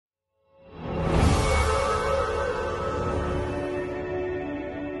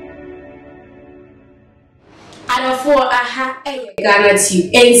Therefore, aha, GhanaTube.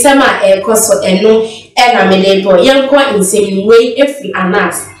 And some are Expꝋsed and no, and I'm a neighbor. Young quite in same way if we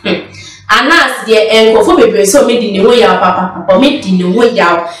anas. Anas, dear, and go for baby, so made in the way out, papa, or made in the way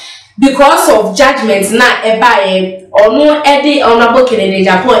out. Because of judgments, not a buy or no Eddie honorable Kennedy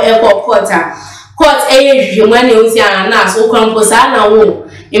Japan airport quarter. Court a human news and anas, who composana woo.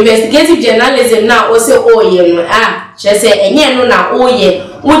 Investigative journalism now also oh yeah, just say and yeah no na oh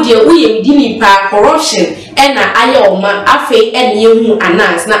yeah, would you we didn't pa corruption and ayo ma afe and you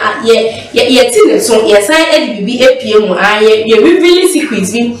announce na yeah so yes I be APM you revealing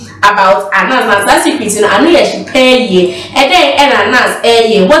secrets about announce that secrets I know you should pay ye and then announce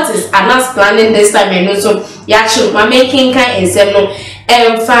what is announce planning this time and also ya should my making kind and seven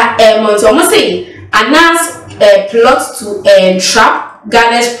for months almost say announce plot to entrap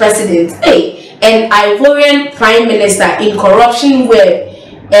Ghana's president, an Ivorian prime minister in corruption were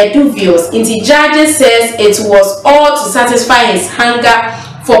dubious. Inti judges says it was all to satisfy his hunger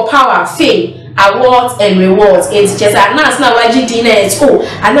for power, fame, awards and rewards. It's just announced now why dinner is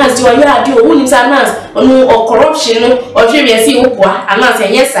announced you are doing who needs announced or corruption or see announced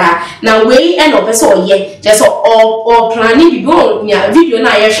yes sir. Now we end up so yeah just or planning video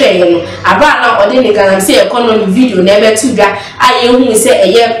now you share about now or then you can say economy video never to that I who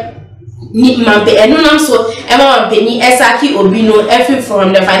say yeah Mampe and no so Emma Penny Esaki Obino every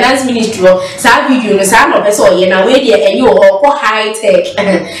from the finance ministry sa video no sa no person ye na we there and you or high tech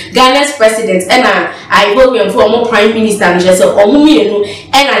Ghana's president and I go for more prime minister just omumienu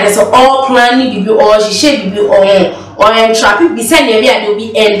and I just all planning bibi or she bibi or Entráp be send there they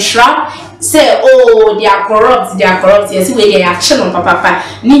be Entráp say oh they are corrupt yes we their action on papa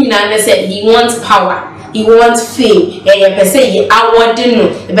ni na say he wants power. He wants fame. And per se, award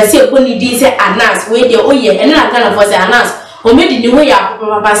no. Per se, only this announce where the oh yeah, and not gonna for the announce. Or maybe the way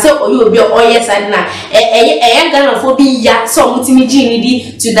papa say or you be oh yes and na. Gonna for be ya so multimillion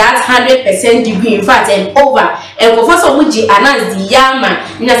to that 100% degree in fact and over. And for some which announce the yama.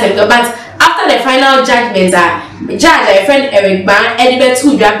 But after the final judgment, judge a friend Eric Ban edited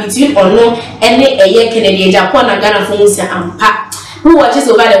two draft between or no any a year Kennedy Japan and Ghana for Ampa. Who watches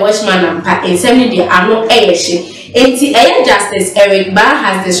over the watchman and part in 70 are no airship. Justice Eric Ban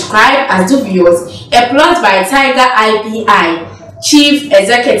has described as dubious a plot by Tiger IPI Chief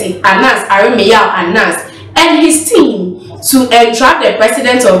Executive Anas Arimeyao Anas and his team to entrap the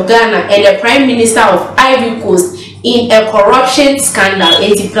President of Ghana and the Prime Minister of Ivory Coast in a corruption scandal.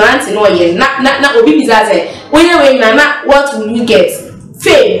 Plans in all years. Not Obi Bizaze. What will you get?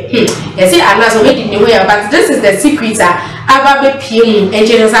 Fame. You see, I'm not so making the way, but this is the secret. Ababe PM and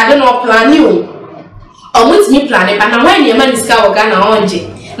just I don't know plan you. Or with me plan it, but now when your man is cow Ghana onje.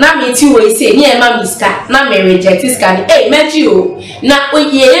 Now me too will say near mammiska, now me reject this can met you. Now we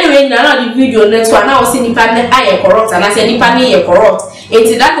hear now the video next one now see the partner I corrupt and I say the partner corrupt. And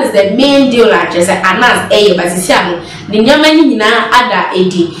that is the main deal like just announce but it's the Yamani na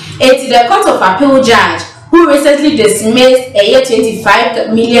Addo. It's the Court of Appeal judge who recently dismissed a year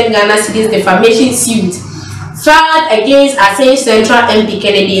 25 million Ghana cedis defamation suit filed against Assange Central MP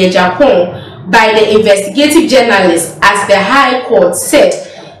Kennedy Japan by the investigative journalist, as the High Court said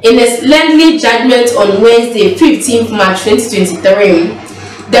in its lengthy judgment on Wednesday, 15th March 2023.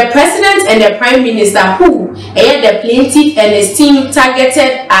 The President and the Prime Minister, who the plaintiff and his team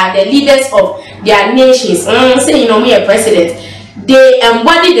targeted are the leaders of their nations, saying me a president, they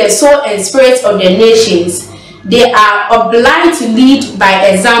embody the soul and spirit of their nations. They are obliged to lead by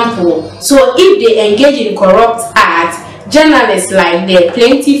example. So if they engage in corrupt acts, journalists like the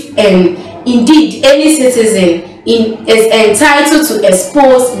plaintiff and indeed any citizen is entitled to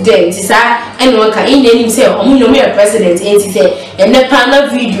expose them. And one can name himself a president and the panel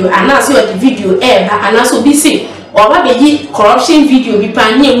video and also the video and also be seen. Or what be corruption video be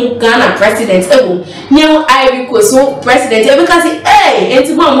new Ghana president new Ivory Coast president because hey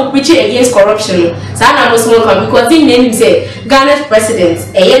it's one preaching against corruption. So I know smoke because the name say Ghana's president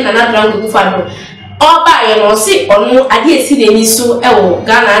another go for all by and see or no I did see the so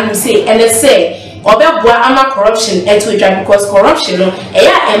Ghana and say and say ama corruption and to because corruption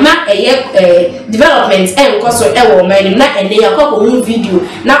development and cause of man not and they are couple video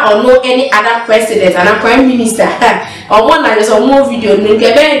now or no any other president and a prime minister or one that is or more video no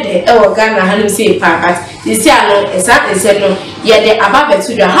get Ghana and say but this year no exactly said no yeah they above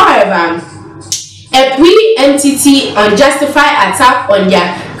to the however a pre-entity unjustified attack on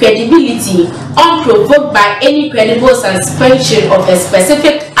their credibility unprovoked by any credible suspension of a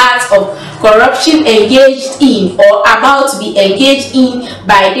specific act of corruption engaged in or about to be engaged in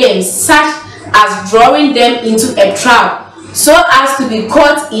by them, such as drawing them into a trap so as to be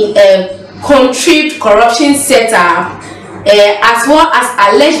caught in a contrived corruption setup, as well as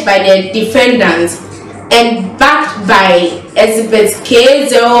alleged by the defendants and backed by Exhibit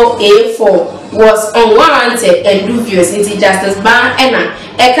K0A4, was unwarranted and dubious. Into Justice Ban Ena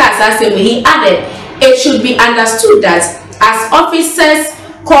Eka he added, it should be understood that as officers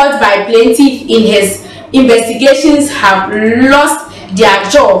called by plaintiff in his investigations have lost their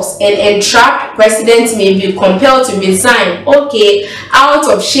jobs and entrapped presidents may be compelled to resign, okay, out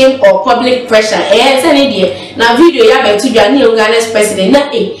of shame or public pressure. Now video ya betu Ghana's president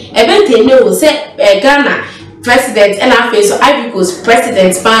na say Ghana president and after Expꝋsed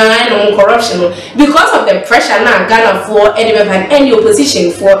president ban on corruption because of the pressure now Ghana for any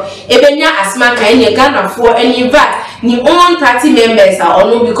opposition for ebenya asma kan Ghana for any VAT ni own party members are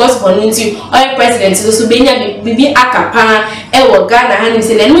no because for ninti oil president so benya bibi akapa e Ghana hanim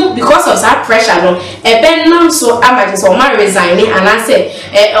say no because of that pressure no ebenam so amaje so ma resigning and I say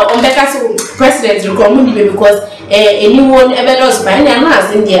ombeka so president recommend because anyone ever does by any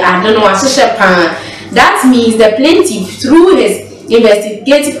announce in there I don't know what that means the plaintiff, through his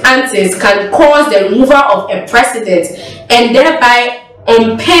investigative answers, can cause the removal of a president and thereby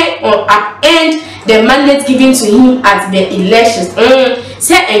impair or upend the mandate given to him at the elections.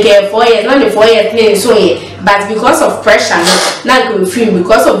 Say again 4 years, not the 4 years playing so but because of pressure, not going free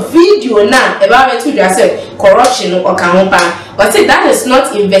because of video now about to just corruption or kampa. But say that is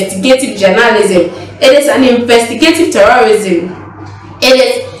not investigative journalism. It is an investigative terrorism.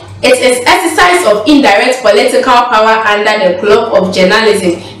 It is exercise of indirect political power under the cloak of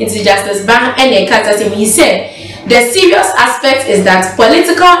journalism. It's Justice Ban Ena. He said, the serious aspect is that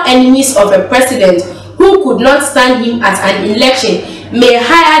political enemies of a president who could not stand him at an election may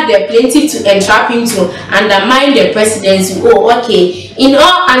hire the plaintiff to entrap him to undermine the presidency. Oh, okay. In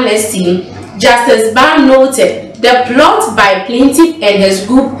all honesty, Justice Ban noted the plot by plaintiff and his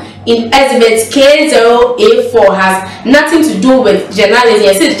group in Exhibit K0A4 has nothing to do with journalism.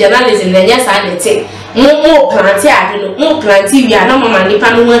 Yes, it's journalism. Then yes, I say more planty. We are not mama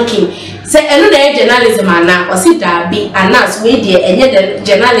nipa no working. Say another journalism ana or sit that be announce we there and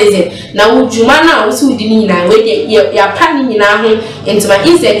journalism. Now Jumana also didn't know we there your planning in our into my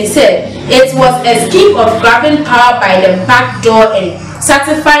instead he said it was a scheme of grabbing power by the back door and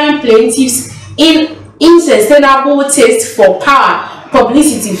satisfying plaintiffs in insustainable taste for power,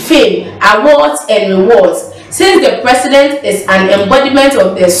 publicity, fame, awards, and rewards. Since the president is an embodiment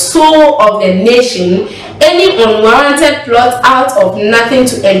of the soul of the nation, any unwarranted plot out of nothing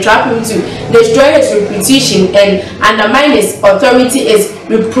to entrap him to destroy his reputation and undermine his authority is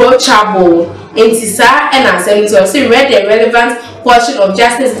reproachable. In Tisa and Assembly, also read the relevant portion of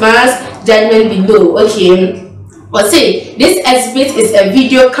Justice Ban's judgment below. Okay. Or say this exhibit is a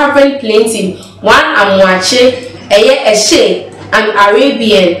video covering plaintiff, one Amwache, a Sheikh, an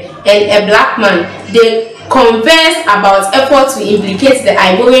Arabian, and a black man. They conversed about efforts to implicate the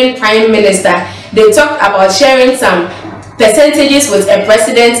Ivorian Prime Minister. They talked about sharing some percentages with a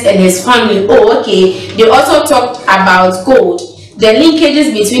president and his family. Oh, okay. They also talked about gold. The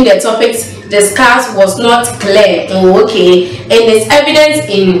linkages between the topics discussed was not clear. Oh, okay. And there's evidence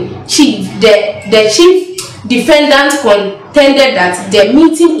in chief. The chief defendant contended that the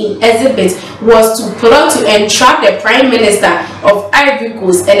meeting in Exhibit was to plot to entrap the Prime Minister of Ivory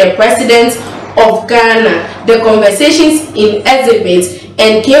Coast and the President of Ghana. The conversations in Exhibit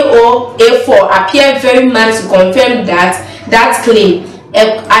and KO-A4 appear very much to confirm that claim.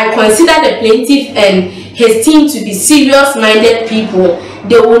 I consider the plaintiff and his team to be serious-minded people.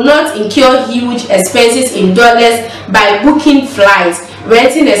 They will not incur huge expenses in dollars by booking flights,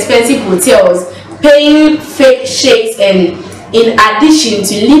 renting expensive hotels, paying fake sheikhs, and in addition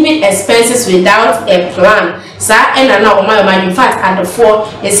to living expenses without a plan. Sir, and in fact, at the 4,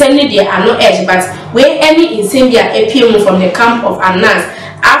 essentially they are no edge, but where any incendia appear from the camp of Anas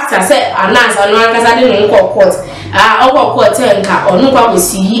after say Anas or no because I didn't know court. Our court or no will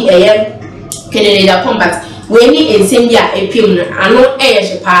see a Canada combat. When any incendia appear, I know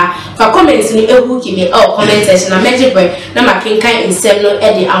edge for comments in a book me or comment section. I magic boy, no making kind in seven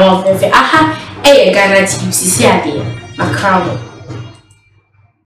eddy hour of aha. GhanaTube, see, my crown.